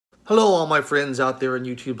Hello all my friends out there in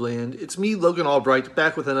YouTube land. It's me, Logan Albright,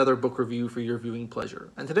 back with another book review for your viewing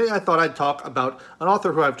pleasure. And today I thought I'd talk about an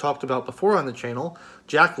author who I've talked about before on the channel,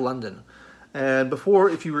 Jack London. And before,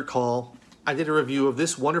 if you recall, I did a review of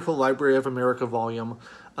this wonderful Library of America volume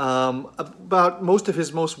about most of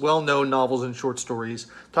his most well-known novels and short stories,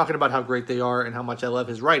 talking about how great they are and how much I love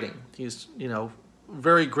his writing. He's,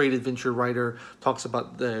 very great adventure writer, talks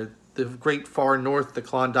about the great far north, the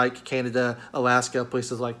Klondike, Canada, Alaska,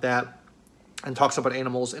 places like that, and talks about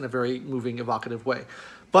animals in a very moving, evocative way.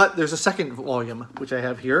 But there's a second volume, which I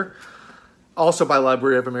have here, also by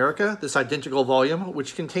Library of America, this identical volume,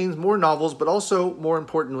 which contains more novels, but also, more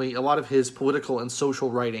importantly, a lot of his political and social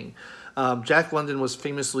writing. Jack London was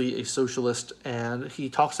famously a socialist, and he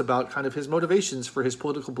talks about kind of his motivations for his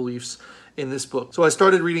political beliefs in this book. So I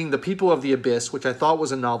started reading The People of the Abyss, which I thought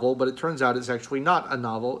was a novel, but it turns out it's actually not a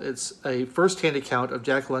novel. It's a first-hand account of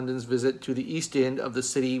Jack London's visit to the East End of the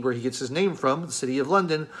city where he gets his name from, the city of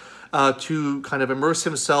London, to kind of immerse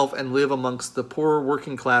himself and live amongst the poorer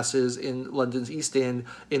working classes in London's East End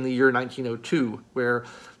in the year 1902, where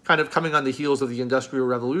kind of coming on the heels of the Industrial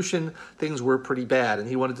Revolution, things were pretty bad, and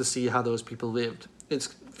he wanted to see how those people lived. It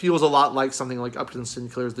feels a lot like something like Upton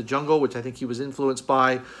Sinclair's The Jungle, which I think he was influenced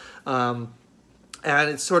by. And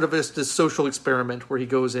it's sort of this social experiment where he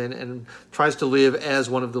goes in and tries to live as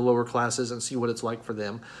one of the lower classes and see what it's like for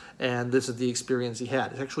them. And this is the experience he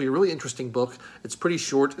had. It's actually a really interesting book. It's pretty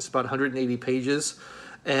short. It's about 180 pages.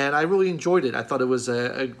 And I really enjoyed it. I thought it was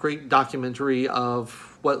a great documentary of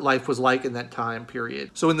what life was like in that time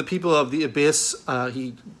period. So in The People of the Abyss,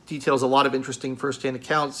 he details a lot of interesting first-hand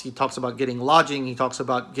accounts. He talks about getting lodging. He talks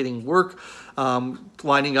about getting work,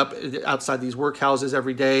 lining up outside these workhouses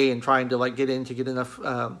every day and trying to get in to get enough,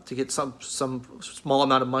 to get some small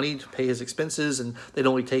amount of money to pay his expenses. And they'd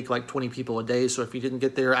only take like 20 people a day. So if you didn't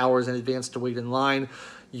get there hours in advance to wait in line,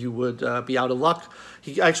 you would be out of luck.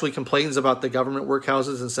 He actually complains about the government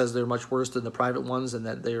workhouses and says they're much worse than the private ones and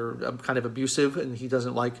that they're kind of abusive, and he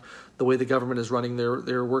doesn't like the way the government is running their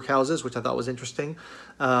workhouses, which I thought was interesting.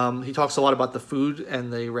 He talks a lot about the food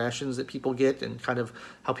and the rations that people get and kind of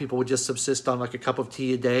how people would just subsist on like a cup of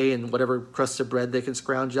tea a day and whatever crusts of bread they can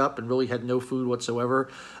scrounge up and really had no food whatsoever.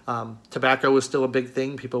 Tobacco was still a big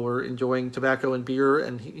thing. People were enjoying tobacco and beer,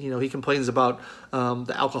 and he complains about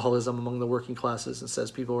the alcoholism among the working classes and says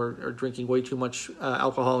people are drinking way too much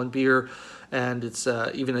alcohol and beer, and it's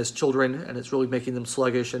even as children, and it's really making them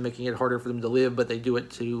sluggish and making it harder for them to live, but they do it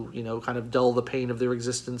to kind of dull the pain of their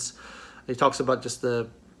existence. He talks about just the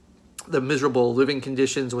miserable living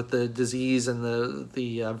conditions with the disease and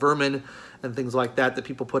the vermin and things like that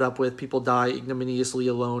people put up with. People die ignominiously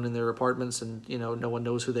alone in their apartments, and no one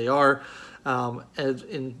knows who they are, and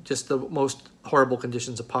in just the most horrible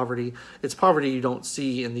conditions of poverty. It's poverty you don't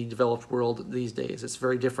see in the developed world these days. It's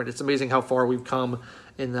very different. It's amazing how far we've come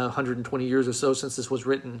in the 120 years or so since this was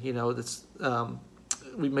written.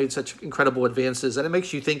 We've made such incredible advances, and it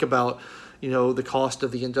makes you think about the cost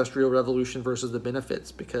of the Industrial Revolution versus the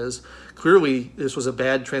benefits, because clearly this was a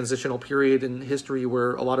bad transitional period in history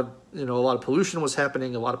where a lot of pollution was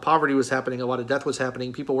happening, a lot of poverty was happening, a lot of death was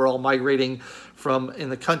happening. People were all migrating from in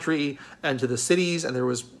the country and to the cities, and there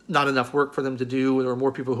was not enough work for them to do. There were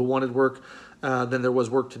more people who wanted work than there was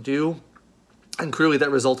work to do. And clearly that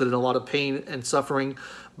resulted in a lot of pain and suffering.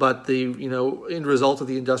 But the end result of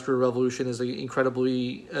the Industrial Revolution is an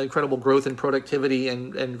incredible growth in productivity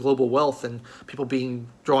and global wealth, and people being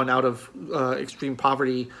drawn out of extreme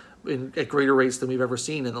poverty at greater rates than we've ever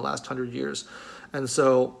seen in the last 100 years. And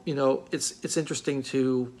so it's interesting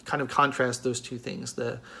to kind of contrast those two things.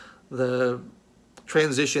 The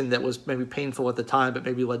transition that was maybe painful at the time, but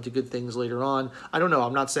maybe led to good things later on. I don't know.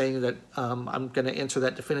 I'm not saying that I'm going to answer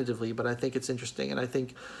that definitively, but I think it's interesting. And I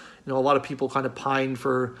think, a lot of people kind of pine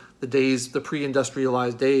for the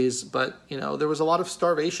pre-industrialized days, but, there was a lot of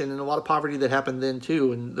starvation and a lot of poverty that happened then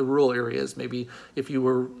too in the rural areas. Maybe if you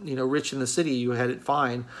were, rich in the city, you had it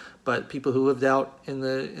fine, but people who lived out in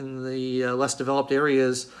the less developed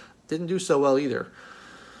areas didn't do so well either.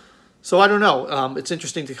 So I don't know. It's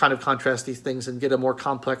interesting to kind of contrast these things and get a more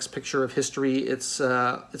complex picture of history. It's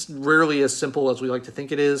rarely as simple as we like to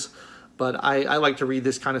think it is, but I like to read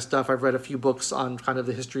this kind of stuff. I've read a few books on kind of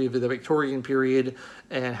the history of the Victorian period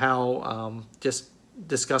and how just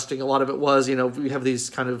disgusting. A lot of it was, we have these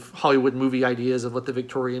kind of Hollywood movie ideas of what the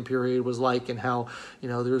Victorian period was like, and how,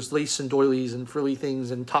 there's lace and doilies and frilly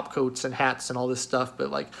things and top coats and hats and all this stuff, but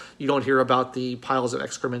like you don't hear about the piles of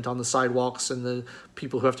excrement on the sidewalks and the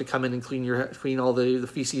people who have to come in and clean all the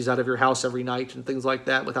feces out of your house every night and things like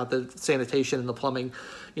that without the sanitation and the plumbing.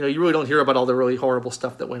 You really don't hear about all the really horrible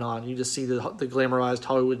stuff that went on. You just see the glamorized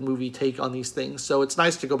Hollywood movie take on these things. So it's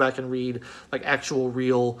nice to go back and read like actual,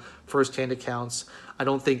 real, firsthand accounts. I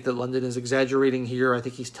don't think that London is exaggerating here. I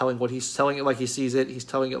think he's telling it like he sees it. He's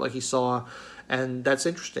telling it like he saw, and that's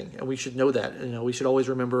interesting. And we should know that. We should always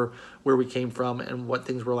remember where we came from and what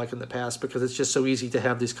things were like in the past, because it's just so easy to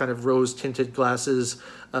have this kind of rose-tinted glasses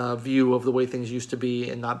view of the way things used to be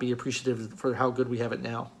and not be appreciative for how good we have it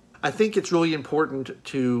now. I think it's really important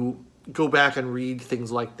to go back and read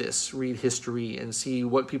things like this, read history, and see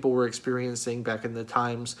what people were experiencing back in the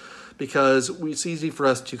times, because it's easy for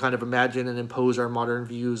us to kind of imagine and impose our modern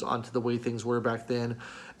views onto the way things were back then,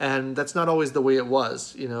 and that's not always the way it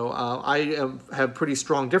was. I have pretty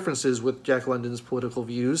strong differences with Jack London's political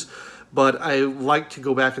views, but I like to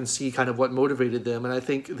go back and see kind of what motivated them. And I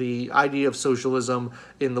think the idea of socialism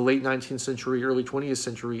in the late 19th century, early 20th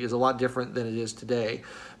century is a lot different than it is today,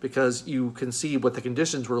 because you can see what the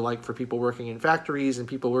conditions were like for people working in factories and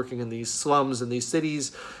people working in these slums in these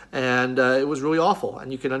cities, and it was really awful.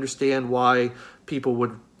 And you can understand why people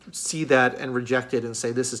would see that and reject it and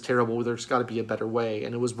say, this is terrible, there's got to be a better way.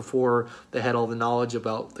 And it was before they had all the knowledge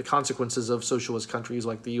about the consequences of socialist countries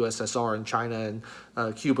like the USSR and China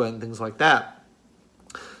and Cuba and things like that.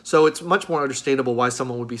 So it's much more understandable why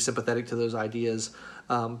someone would be sympathetic to those ideas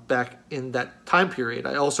back in that time period.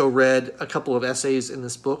 I also read a couple of essays in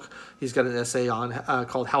this book. He's got an essay on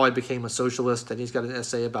called How I Became a Socialist, and he's got an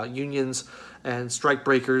essay about unions and strike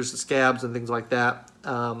breakers, scabs, and things like that.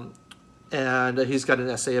 And he's got an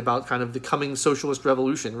essay about kind of the coming socialist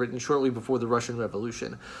revolution, written shortly before the Russian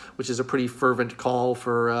Revolution, which is a pretty fervent call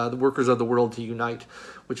for the workers of the world to unite,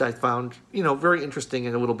 which I found, very interesting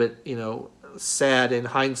and a little bit, sad in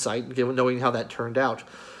hindsight, given knowing how that turned out.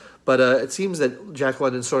 But it seems that Jack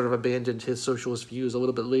London sort of abandoned his socialist views a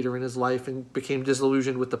little bit later in his life and became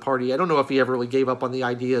disillusioned with the party. I don't know if he ever really gave up on the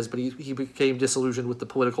ideas, but he became disillusioned with the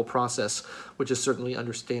political process, which is certainly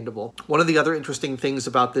understandable. One of the other interesting things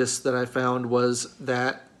about this that I found was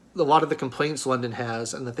that a lot of the complaints London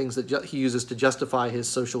has and the things that he uses to justify his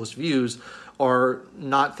socialist views are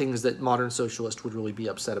not things that modern socialists would really be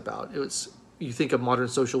upset about. You think of modern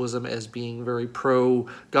socialism as being very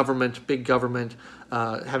pro-government, big government,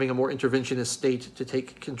 having a more interventionist state to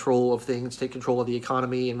take control of things, take control of the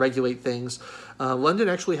economy and regulate things. London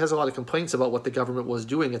actually has a lot of complaints about what the government was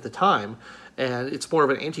doing at the time, and it's more of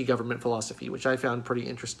an anti-government philosophy, which I found pretty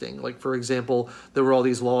interesting. Like, for example, there were all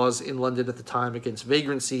these laws in London at the time against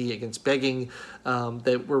vagrancy, against begging,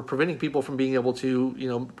 that were preventing people from being able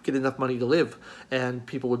to, get enough money to live, and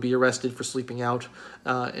people would be arrested for sleeping out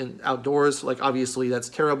outdoors. Like, obviously, that's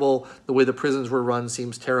terrible. The way the prisons were run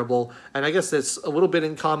seems terrible, and I guess that's a little bit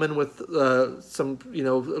in common with some,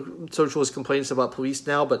 socialist complaints about police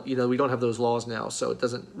now, but, we don't have those laws now, so it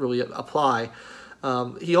doesn't really apply.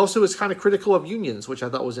 He also is kind of critical of unions, which I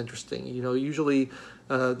thought was interesting. Usually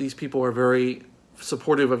these people are very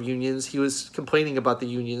supportive of unions. He was complaining about the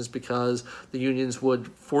unions because the unions would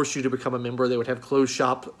force you to become a member. They would have closed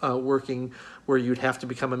shop working where you'd have to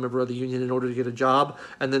become a member of the union in order to get a job,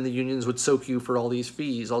 and then the unions would soak you for all these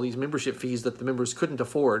fees, all these membership fees that the members couldn't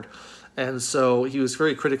afford. And so he was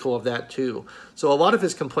very critical of that too. So a lot of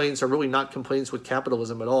his complaints are really not complaints with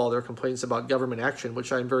capitalism at all. They're complaints about government action,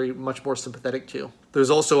 which I'm very much more sympathetic to. There's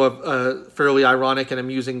also a fairly ironic and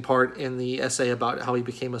amusing part in the essay about how he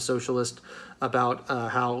became a socialist, about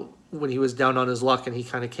how when he was down on his luck and he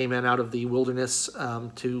kind of came out of the wilderness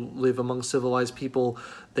to live among civilized people,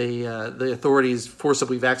 the authorities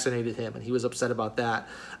forcibly vaccinated him, and he was upset about that.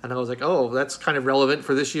 And I was like, oh, that's kind of relevant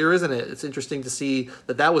for this year, isn't it? It's interesting to see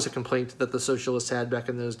that that was a complaint that the socialists had back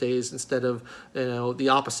in those days, instead of the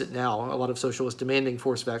opposite now. A lot of socialists demanding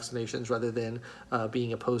forced vaccinations rather than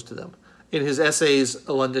being opposed to them. In his essays,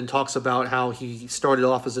 London talks about how he started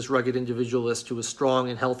off as this rugged individualist who was strong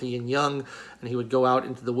and healthy and young, and he would go out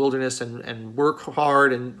into the wilderness and work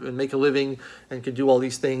hard and make a living and could do all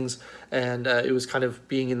these things. And it was kind of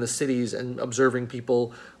being in the cities and observing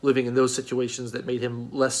people living in those situations that made him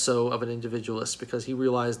less so of an individualist, because he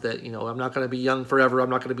realized that, I'm not going to be young forever, I'm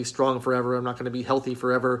not going to be strong forever, I'm not going to be healthy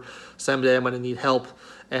forever. Someday I'm going to need help,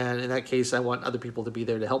 and in that case, I want other people to be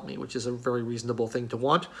there to help me, which is a very reasonable thing to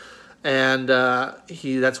want. And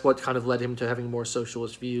that's what kind of led him to having more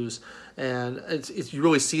socialist views. And you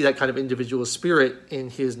really see that kind of individualist spirit in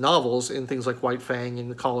his novels, in things like White Fang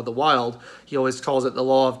and The Call of the Wild. He always calls it the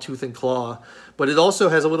law of tooth and claw. But it also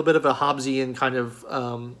has a little bit of a Hobbesian kind of,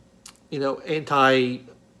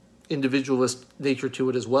 anti-individualist nature to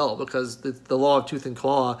it as well, because the law of tooth and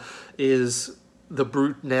claw is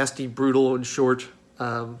the nasty, brutal, and short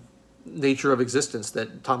nature of existence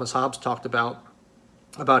that Thomas Hobbes talked about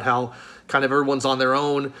how kind of everyone's on their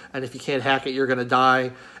own, and if you can't hack it, you're going to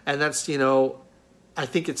die. And that's, I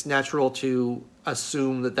think it's natural to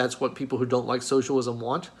assume that that's what people who don't like socialism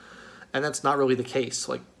want, and that's not really the case.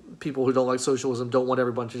 Like, people who don't like socialism don't want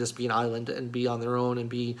everyone to just be an island and be on their own and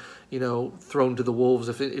be, thrown to the wolves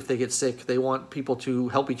if they get sick. They want people to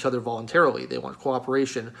help each other voluntarily. They want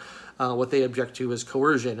cooperation. What they object to is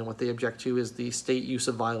coercion, and what they object to is the state use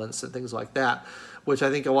of violence and things like that, which I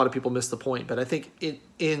think a lot of people miss the point. But I think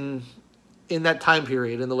in that time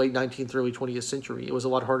period, in the late 19th, early 20th century, it was a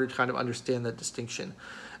lot harder to kind of understand that distinction.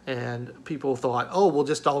 And people thought, oh, we'll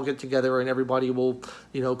just all get together and everybody will,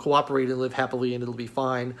 cooperate and live happily and it'll be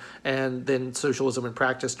fine. And then socialism in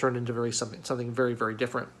practice turned into something very, very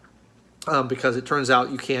different. Because it turns out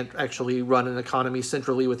you can't actually run an economy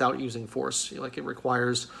centrally without using force. Like, it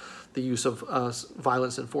requires the use of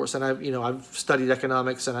violence and force. And I've studied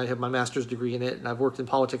economics, and I have my master's degree in it, and I've worked in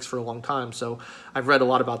politics for a long time, so I've read a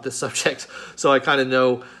lot about this subject. So I kind of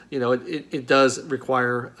know, it does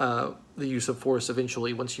require the use of force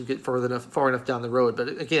eventually once you get far enough down the road.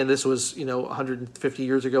 But again, this was 150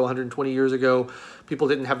 years ago, 120 years ago. People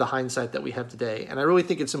didn't have the hindsight that we have today, and I really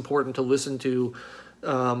think it's important to listen to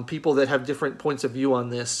people that have different points of view on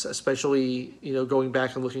this, especially going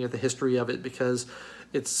back and looking at the history of it, because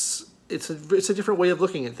it's a different way of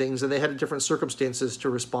looking at things, and they had different circumstances to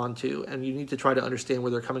respond to, and you need to try to understand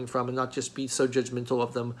where they're coming from and not just be so judgmental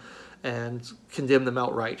of them and condemn them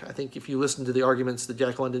outright. I think if you listen to the arguments that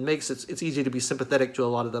Jack London makes, it's easy to be sympathetic to a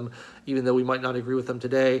lot of them, even though we might not agree with them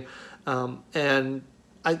today. And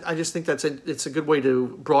I just think it's a good way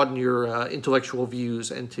to broaden your intellectual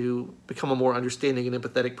views and to become a more understanding and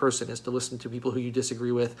empathetic person, is to listen to people who you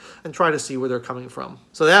disagree with and try to see where they're coming from.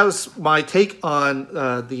 So that was my take on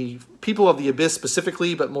the People of the Abyss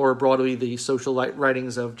specifically, but more broadly the social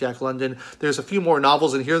writings of Jack London. There's a few more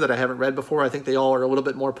novels in here that I haven't read before. I think they all are a little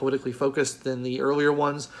bit more politically focused than the earlier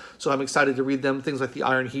ones, so I'm excited to read them. Things like The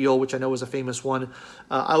Iron Heel, which I know is a famous one.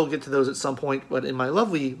 I will get to those at some point, but in my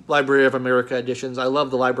lovely Library of America editions, I love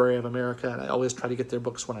the Library of America, and I always try to get their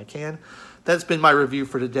books when I can. That's been my review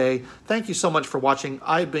for today. Thank you so much for watching.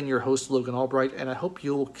 I've been your host, Logan Albright, and I hope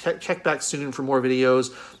you'll check back soon for more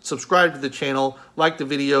videos. Subscribe to the channel, like the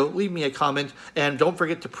video, leave me a comment, and don't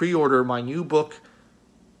forget to pre-order my new book,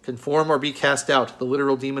 Conform or Be Cast Out, The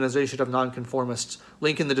Literal Demonization of Nonconformists.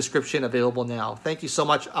 Link in the description, available now. Thank you so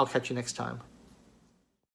much. I'll catch you next time.